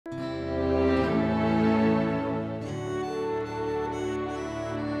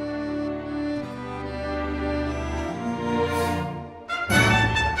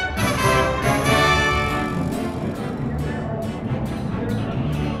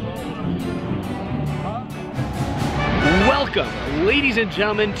Welcome, ladies and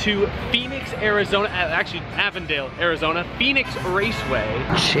gentlemen, to Phoenix, Arizona, actually Avondale, Arizona, Phoenix Raceway.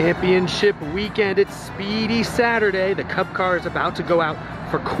 Championship weekend, it's Speedy Saturday. The Cup car is about to go out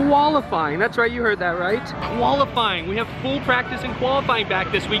for qualifying. That's right, you heard that right. Qualifying, we have full practice and qualifying back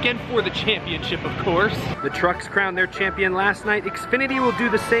this weekend for the championship, of course. The trucks crowned their champion last night. Xfinity will do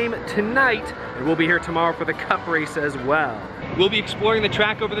the same tonight, and we'll be here tomorrow for the Cup race as well. We'll be exploring the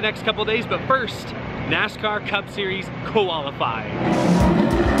track over the next couple days, but first, NASCAR Cup Series qualifying.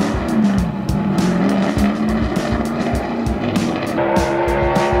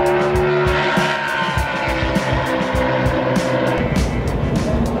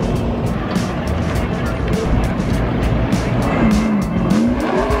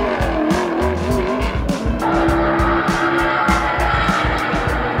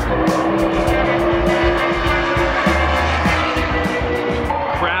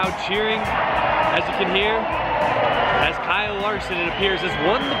 Cheering, as you can hear, as Kyle Larson, it appears, has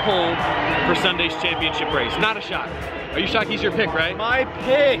won the pole for Sunday's championship race. Not a shock. Are you shocked he's your pick, right? My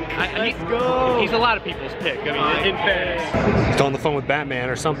pick! Let's go! He's a lot of people's pick, I mean, in fairness. He's on the phone with Batman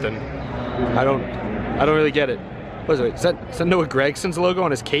or something. I don't really get it. What is it? Is that Noah Gregson's logo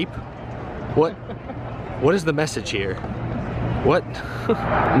on his cape? What is the message here? What?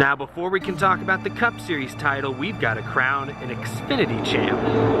 Now, before we can talk about the Cup Series title, we've got to crown an Xfinity champ.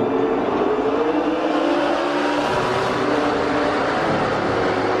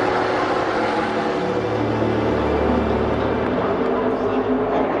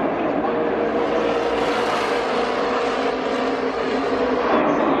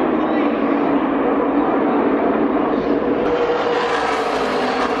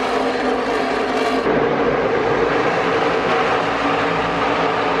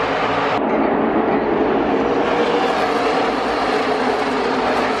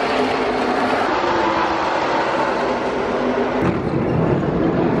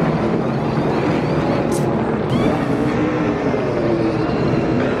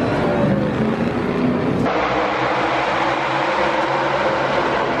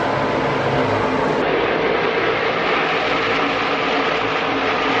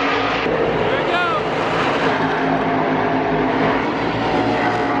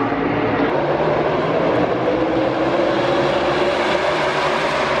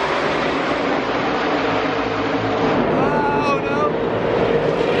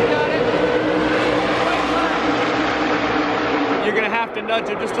 To nudge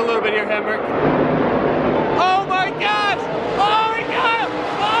him just a little bit here, Hemrick. Oh my gosh! Oh my God!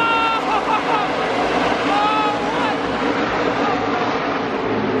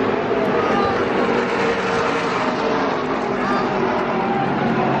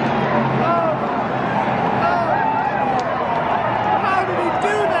 How did he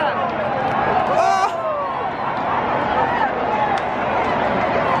do that?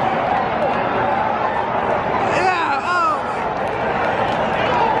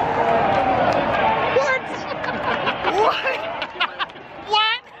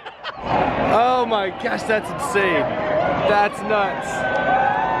 Oh my gosh, that's insane. That's nuts.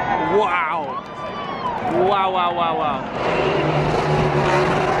 Wow. Wow, wow, wow, wow.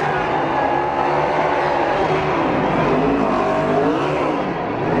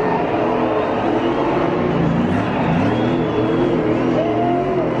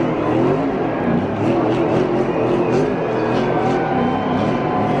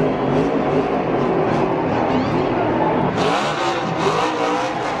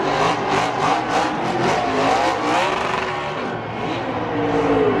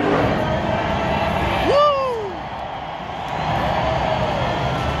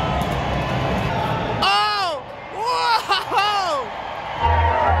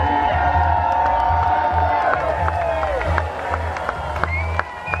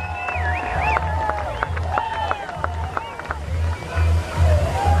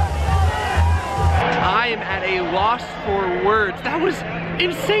 Lost for words. That was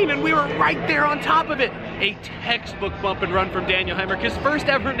insane, and we were right there on top of it. A textbook bump and run from Daniel Hemrick, his first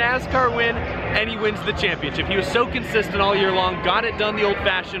ever NASCAR win, and he wins the championship. He was so consistent all year long, got it done the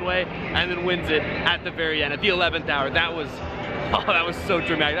old-fashioned way, and then wins it at the very end, at the 11th hour. That was so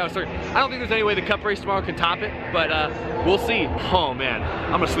dramatic. That was so, I don't think there's any way the Cup race tomorrow can top it, but we'll see. Oh man,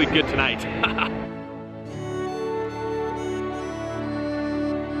 I'm gonna sleep good tonight.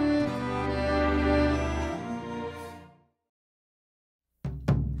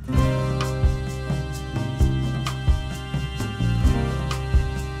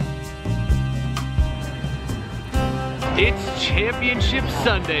 It's Championship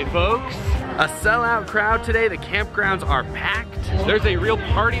Sunday, folks. A sellout crowd today. The campgrounds are packed. There's a real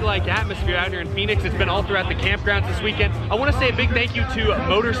party-like atmosphere out here in Phoenix. It's been all throughout the campgrounds this weekend. I want to say a big thank you to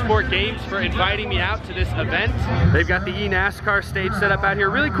Motorsport Games for inviting me out to this event. They've got the NASCAR stage set up out here.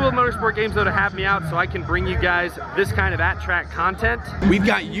 Really cool Motorsport Games though to have me out so I can bring you guys this kind of at-track content. We've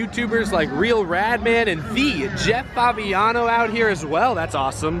got YouTubers like Real Radman and the Jeff Fabiano out here as well. That's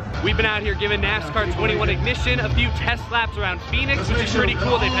awesome. We've been out here giving NASCAR 21 Ignition a few test laps around Phoenix, which is pretty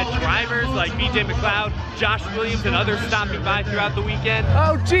cool. They've had drivers like BJ McLeod, Josh Williams, and others stopping by throughout the weekend.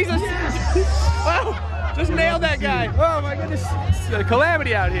 Oh, Jesus! Oh, just nailed that guy. Oh my goodness, it's a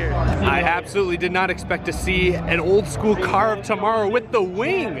calamity out here. I absolutely did not expect to see an old school car of tomorrow with the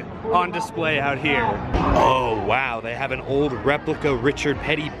wing on display out here. Oh wow, they have an old replica Richard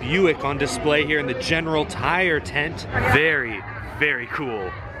Petty Buick on display here in the General Tire tent. Very, very cool.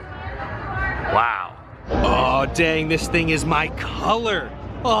 Wow. Oh dang, this thing is my color.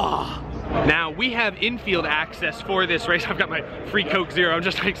 Oh. Now we have infield access for this race. I've got my free Coke Zero. I'm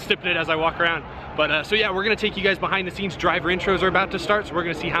just like sipping it as I walk around. But so yeah, we're gonna take you guys behind the scenes. Driver intros are about to start, so we're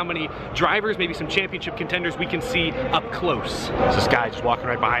gonna see how many drivers, maybe some championship contenders we can see up close. There's this guy just walking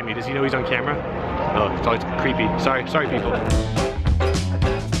right behind me. Does he know he's on camera? Oh, it's always creepy. Sorry people.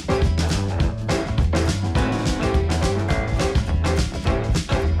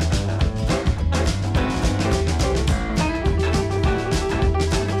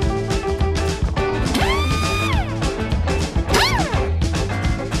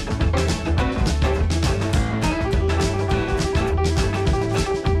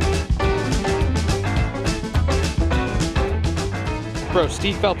 Bro,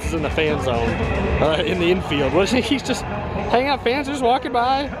 Steve Phelps is in the fan zone, in the infield. What is he? He's just hanging out, fans are just walking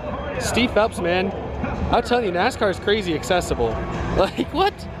by. Steve Phelps, man. I'll tell you, NASCAR is crazy accessible. Like,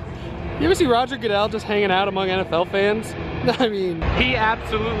 what? You ever see Roger Goodell just hanging out among NFL fans? I mean, he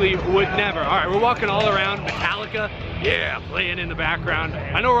absolutely would never. All right, we're walking all around. Metallica, yeah, playing in the background.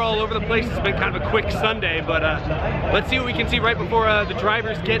 I know we're all over the place. It's been kind of a quick Sunday, but let's see what we can see right before the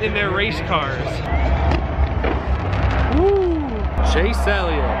drivers get in their race cars. Woo! Chase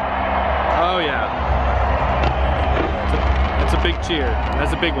Elliott. Oh yeah. That's a big cheer.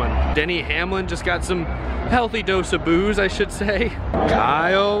 That's a big one. Denny Hamlin just got some healthy dose of booze, I should say.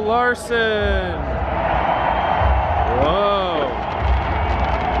 Kyle Larson. Whoa.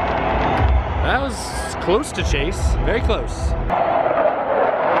 That was close to Chase. Very close.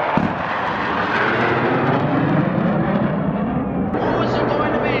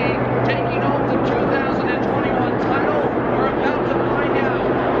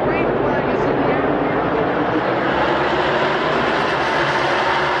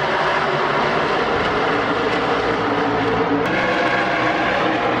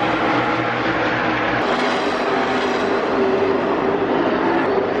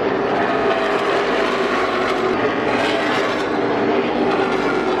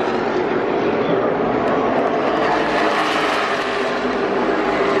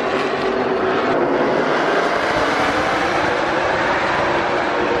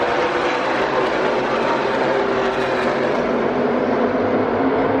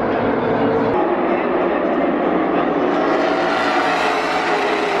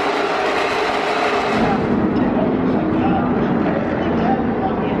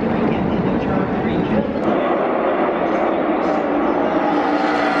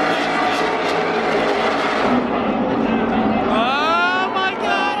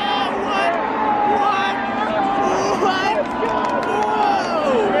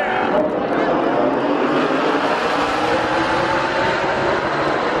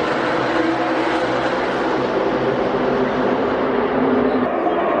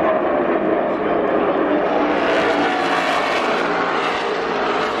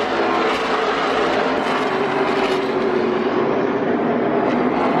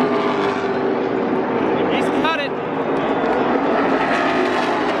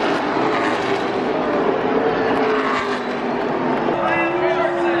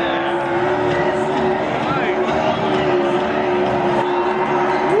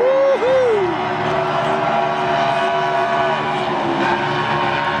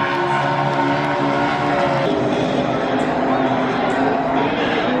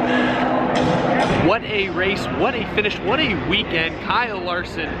 What a race, what a finish, what a weekend. Kyle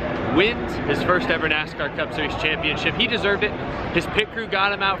Larson wins his first ever NASCAR Cup Series championship. He deserved it. His pit crew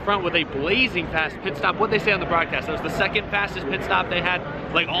got him out front with a blazing fast pit stop. What'd they say on the broadcast? That was the second fastest pit stop they had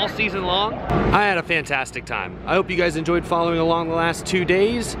like all season long. I had a fantastic time. I hope you guys enjoyed following along the last 2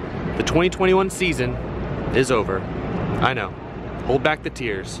 days. The 2021 season is over. I know, hold back the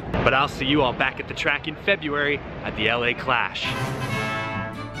tears. But I'll see you all back at the track in February at the LA Clash.